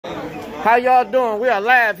How y'all doing? We are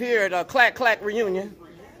live here at a Klacik reunion.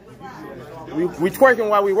 We twerking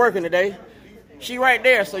while we working today. She right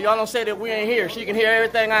there, so y'all don't say that we ain't here. She can hear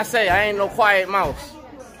everything I say. I ain't no quiet mouse.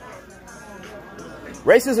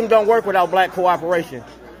 Racism don't work without black cooperation.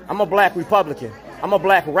 I'm a black Republican. I'm a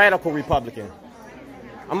black radical Republican.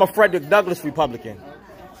 I'm a Frederick Douglass Republican.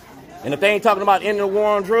 And if they ain't talking about ending the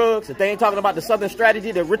war on drugs, if they ain't talking about the Southern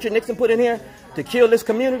strategy that Richard Nixon put in here to kill this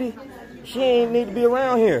community, she ain't need to be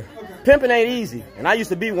around here. Pimping ain't easy, and I used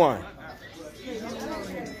to be one.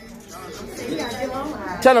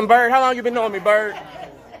 Tell him, Bird, how long you been knowing me, Bird?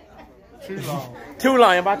 Too long. Too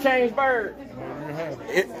long. If I change, Bird,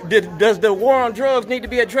 does the war on drugs need to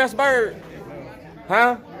be addressed, Bird?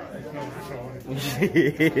 Huh?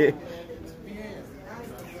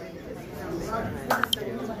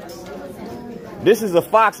 This is a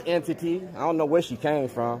Fox entity. I don't know where she came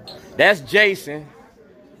from. That's Jason.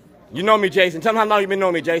 You know me, Jason. Tell me how long you been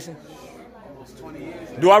knowing me, Jason. Almost 20 years.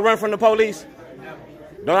 Do I run from the police? Never.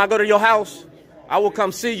 Don't I go to your house? I will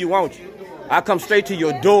come see you, won't you? I'll come straight to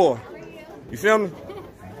your door. You feel me?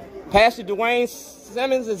 Pastor Dwayne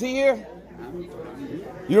Simmons, is he here?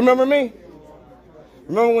 You remember me?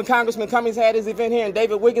 Remember when Congressman Cummings had his event here and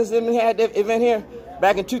David Wiggins had that event here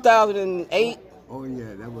back in 2008? Oh,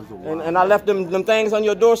 yeah, that was a while. And I left them things on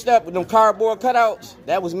your doorstep with them cardboard cutouts.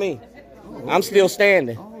 That was me. Oh, okay. I'm still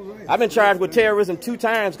standing. Oh, right. I've been charged with terrorism 2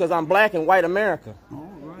 times because I'm black in white America. Oh,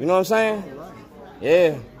 right. You know what I'm saying? Right.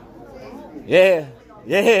 Yeah. Yeah.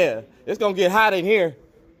 Yeah. It's going to get hot in here.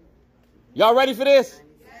 Y'all ready for this?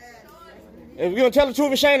 And we're going to tell the truth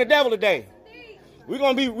and shame the devil today. We're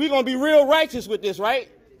going to be real righteous with this, right?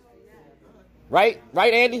 Right?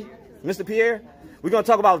 Right, Andy? Mr. Pierre? We're going to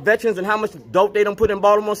talk about veterans and how much dope they done put in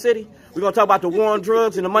Baltimore City. We're going to talk about the war on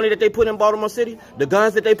drugs and the money that they put in Baltimore City, the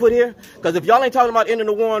guns that they put here. Because if y'all ain't talking about ending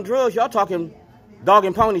the war on drugs, y'all talking dog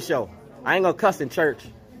and pony show. I ain't going to cuss in church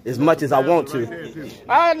as much as I want to.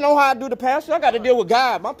 I know how I do the pastor. I got to deal with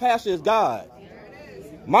God. My pastor is God.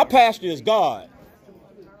 My pastor is God.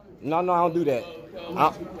 No, I don't do that.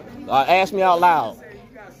 Ask me out loud.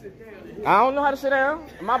 I don't know how to sit down.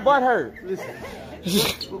 My butt hurt.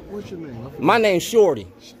 What's your name? My name's Shorty.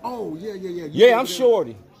 Oh, yeah. Yeah, I'm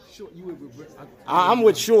Shorty. I'm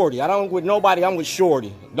with Shorty. I don't with nobody. I'm with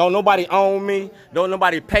Shorty. Don't nobody own me. Don't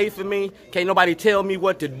nobody pay for me. Can't nobody tell me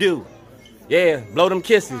what to do. Yeah, blow them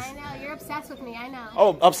kisses. I know. You're obsessed with me. I know.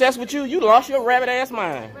 Oh, obsessed with you? You lost your rabbit-ass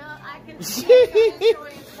mind. Well, I can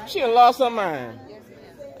She done lost her mind.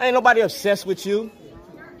 Ain't nobody obsessed with you.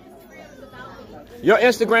 Your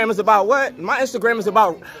Instagram is about what? My Instagram is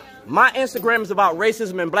about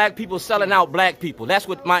racism and black people selling out black people. That's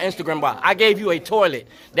what my Instagram about. I gave you a toilet.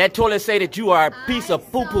 That toilet say that you are a piece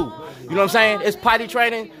of poo-poo. You know what I'm saying? It's potty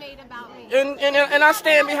training. And I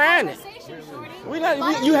stand behind it. We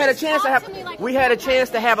had a chance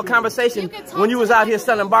to have a conversation when you was out here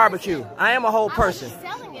selling barbecue. I am a whole person. I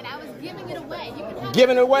was selling it. I was giving it away. You can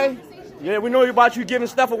giving it away? Yeah, we know about you giving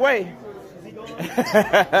stuff away.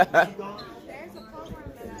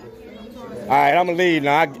 All right, I'm going to leave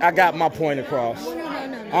now. I got my point across.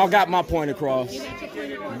 I got my point across.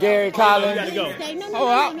 Gary Collins.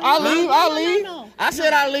 I'll leave. I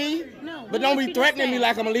said I'll leave. But don't be threatening me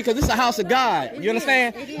like I'm going to leave, because this is a house of God. You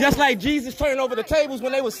understand? Just like Jesus turned over the tables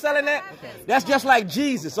when they were selling that. That's just like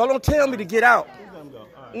Jesus. So don't tell me to get out.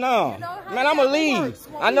 No. Man, I'm going to leave.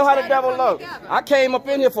 I know how the devil looks. I came up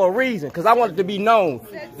in here for a reason, because I wanted to be known.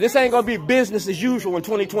 This ain't going to be business as usual in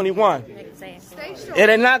 2021. It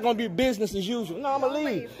ain't not going to be business as usual. No, I'm going to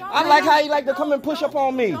leave. I like how he like to come and push up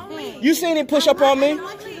on me. You seen him push up on me?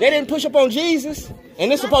 They didn't push up on Jesus. And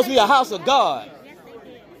this is supposed to be a house of God.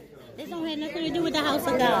 This don't have nothing to do with the house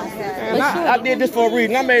of God. And I did this for a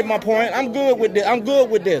reason. I made my point. I'm good with this. I'm good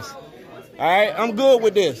with this. All right? I'm good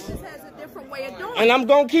with this. And I'm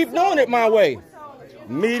going to keep doing it my way.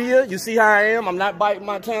 Media, you see how I am? I'm not biting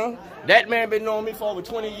my tongue. That man been knowing me for over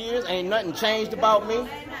 20 years. Ain't nothing changed about me.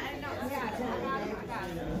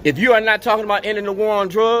 If you are not talking about ending the war on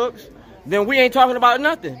drugs, then we ain't talking about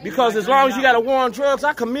nothing. Because as long as you got a war on drugs,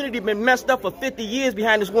 our community been messed up for 50 years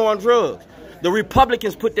behind this war on drugs. The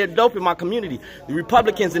Republicans put their dope in my community. The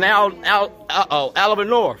Republicans in Alabama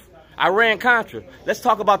North, Iran-Contra. Let's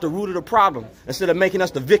talk about the root of the problem instead of making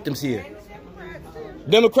us the victims here.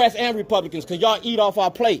 Democrats and Republicans, because y'all eat off our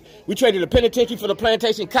plate. We traded the penitentiary for the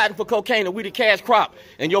plantation, cotton for cocaine, and we the cash crop.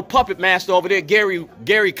 And your puppet master over there,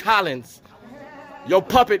 Gary Collins, your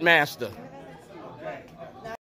puppet master.